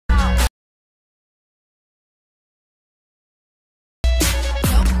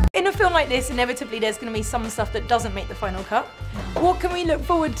In a film like this, inevitably there's going to be some stuff that doesn't make the final cut. What can we look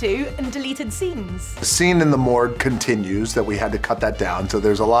forward to in deleted scenes? The scene in the morgue continues, that we had to cut that down, so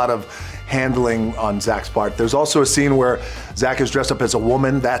there's a lot of handling on Zach's part. There's also a scene where Zach is dressed up as a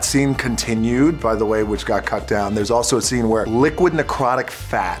woman. That scene continued, by the way, which got cut down. There's also a scene where liquid necrotic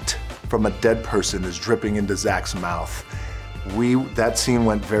fat from a dead person is dripping into Zach's mouth. That scene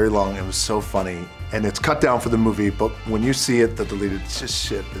went very long. It was so funny. And it's cut down for the movie, but when you see it, the deleted, it's just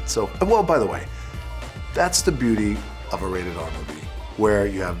shit. It's so, well, by the way, that's the beauty of a rated R movie, where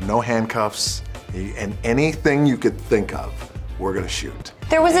you have no handcuffs, and anything you could think of, we're gonna shoot.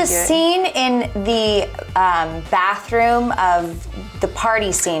 There was a scene in the bathroom of the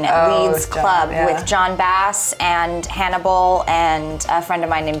party scene at Leeds Club with John Bass and Hannibal and a friend of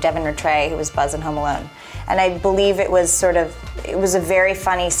mine named Devin Rattray, who was Buzz in Home Alone. And I believe it was a very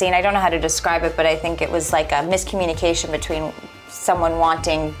funny scene. I don't know how to describe it, but I think it was like a miscommunication between someone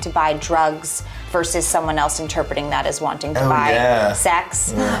wanting to buy drugs versus someone else interpreting that as wanting to buy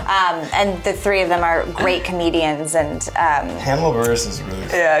sex. Yeah. And the three of them are great comedians. And Hannibal Buress is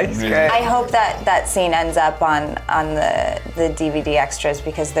really he's great. I hope that scene ends up on the DVD extras,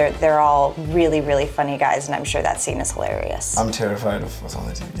 because they're all really, really funny guys, and I'm sure that scene is hilarious. I'm terrified of what's on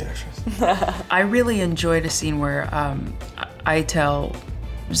the DVD extras. I really enjoyed a scene where I tell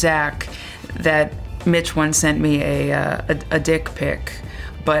Zach that Mitch once sent me a dick pic,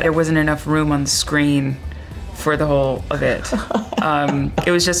 but there wasn't enough room on the screen for the whole of it.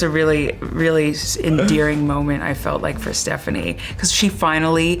 It was just a really, really endearing moment, I felt like, for Stephanie, because she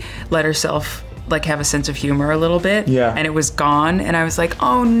finally let herself like have a sense of humor a little bit, and it was gone, and I was like,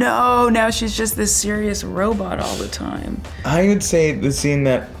 oh no, now she's just this serious robot all the time. I would say the scene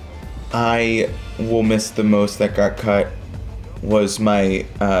that I will miss the most that got cut was my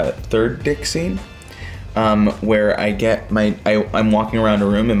third dick scene. Where I'm walking around a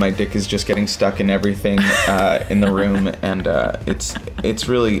room and my dick is just getting stuck in everything in the room, and it's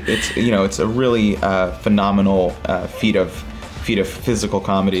a really phenomenal feat of physical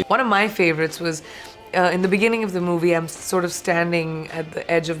comedy. One of my favorites was in the beginning of the movie. I'm sort of standing at the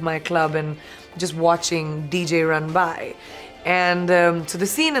edge of my club and just watching DJ run by, and so the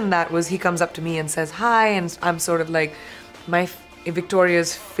scene in that was he comes up to me and says hi, and I'm sort of like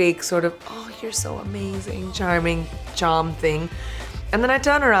Victoria's fake sort of, oh, you're so amazing, charming, charm thing. And then I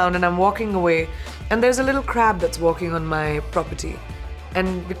turn around and I'm walking away, and there's a little crab that's walking on my property.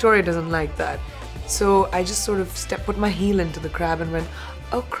 And Victoria doesn't like that. So I just sort of put my heel into the crab and went,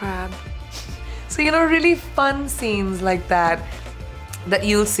 oh, crab. So, really fun scenes like that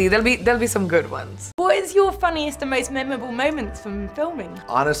you'll see. There'll be some good ones. What is your funniest and most memorable moments from filming?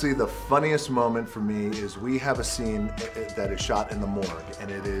 Honestly, the funniest moment for me is we have a scene that is shot in the morgue,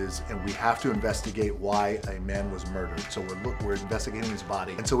 and we have to investigate why a man was murdered. So we're investigating his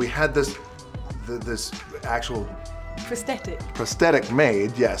body, and so we had this actual prosthetic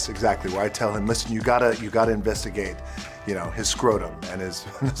made. Yes, exactly. Where I tell him, listen, you gotta investigate, his scrotum and his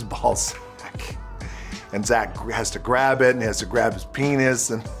ball sack. And Zach has to grab it, and he has to grab his penis,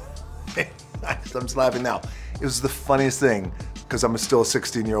 and I'm just laughing now. It was the funniest thing, because I'm still a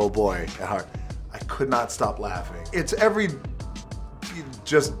 16-year-old boy at heart. I could not stop laughing. It's every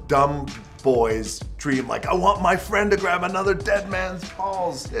just dumb boy's dream, like, I want my friend to grab another dead man's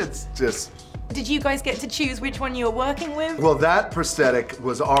balls. It's just... Did you guys get to choose which one you were working with? Well, that prosthetic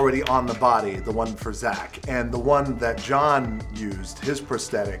was already on the body, the one for Zach, and the one that John used, his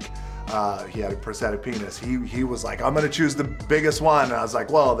prosthetic, he had a prosthetic penis. He was like, I'm gonna choose the biggest one. And I was like,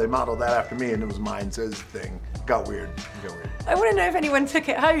 well, they modeled that after me, and it was mine, so his thing. Got weird. I want to know if anyone took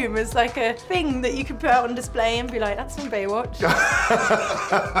it home as like a thing that you could put out on display and be like, that's from Baywatch.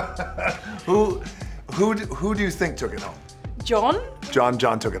 Who do you think took it home? John?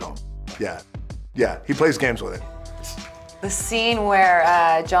 John took it home. Yeah, he plays games with it. The scene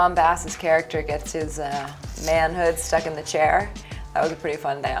where John Bass's character gets his manhood stuck in the chair. That was a pretty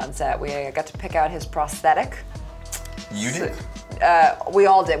fun day on set. We got to pick out his prosthetic. You did? We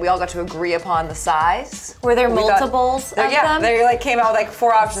all did. We all got to agree upon the size. Were there multiples of them? Yeah, they came out with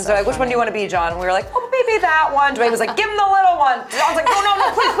 4 options. They're like, which one do you want to be, John? And we were like, oh, maybe that one. Dwayne was like, give him the little one. John's like,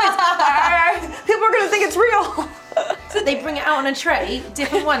 no, please. People are gonna think it's real. So they bring it out on a tray,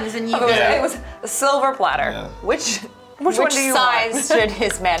 different ones, and you go. It was a silver platter. Yeah. Which one do you size should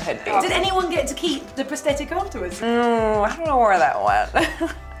his manhood be? Did anyone get to keep the prosthetic afterwards? I don't know where that went.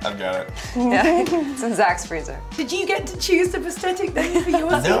 I've got it. Yeah, it's in Zach's freezer. Did you get to choose the prosthetic then for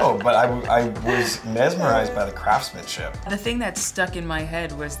yours? No, but I was mesmerized by the craftsmanship. The thing that stuck in my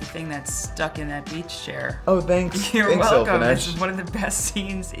head was the thing that stuck in that beach chair. Oh, thanks. You're Thanks, welcome. Sylvanesh. This is one of the best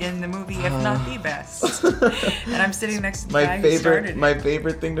scenes in the movie, if not the best. And I'm sitting next to the guy who started My it.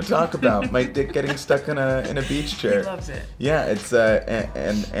 favorite thing to talk about. My dick getting stuck in a beach chair. He loves it. Yeah, it's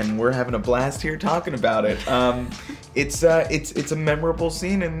and we're having a blast here talking about it. It's a memorable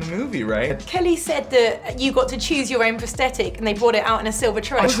scene in the movie, right? Kelly said that you got to choose your own prosthetic and they brought it out in a silver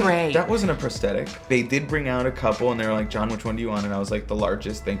tray. That wasn't a prosthetic. They did bring out a couple and they were like, John, which one do you want? And I was like, the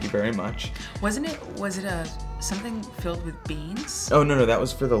largest, thank you very much. Was it something filled with beans? Oh no, that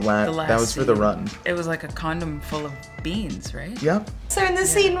was for the last that was for the run. It was like a condom full of beans, right? Yep. So in the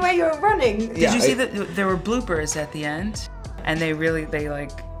scene where you're running, Did you see that there were bloopers at the end? And they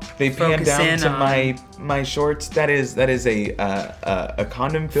panned down to my shorts. That is a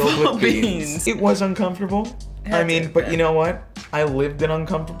condom filled with beans. It was uncomfortable. I mean, but you know what? I lived in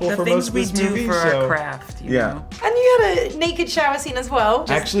uncomfortable for most of this movie. The things we do for our craft, you know? And you had a naked shower scene as well.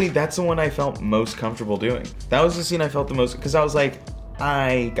 Actually, that's the one I felt most comfortable doing. That was the scene I felt the most, because I was like,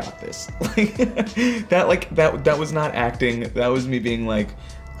 I got this. That was not acting. That was me being like,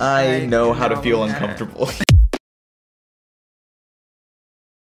 I know how to feel uncomfortable.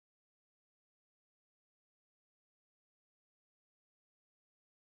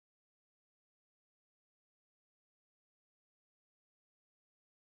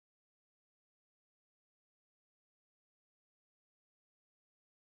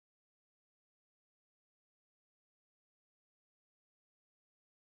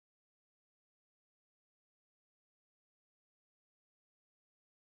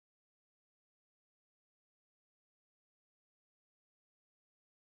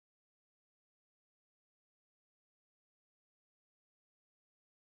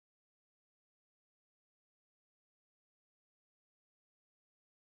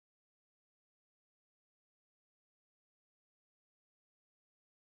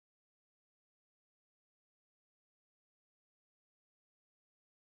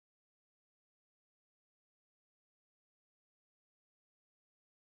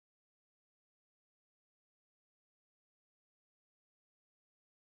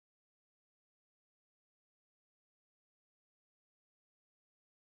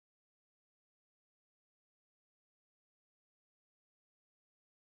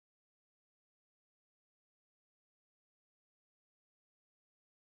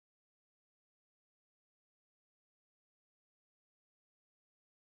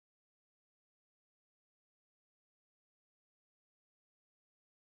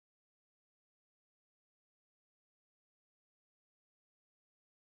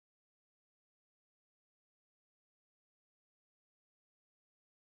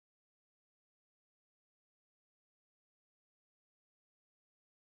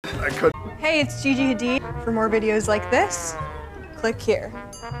 Hey, it's Gigi Hadid. For more videos like this, click here.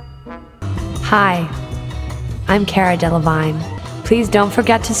 Hi, I'm Cara Delevingne. Please don't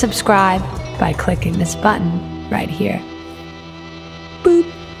forget to subscribe by clicking this button right here.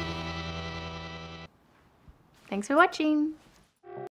 Boop. Thanks for watching.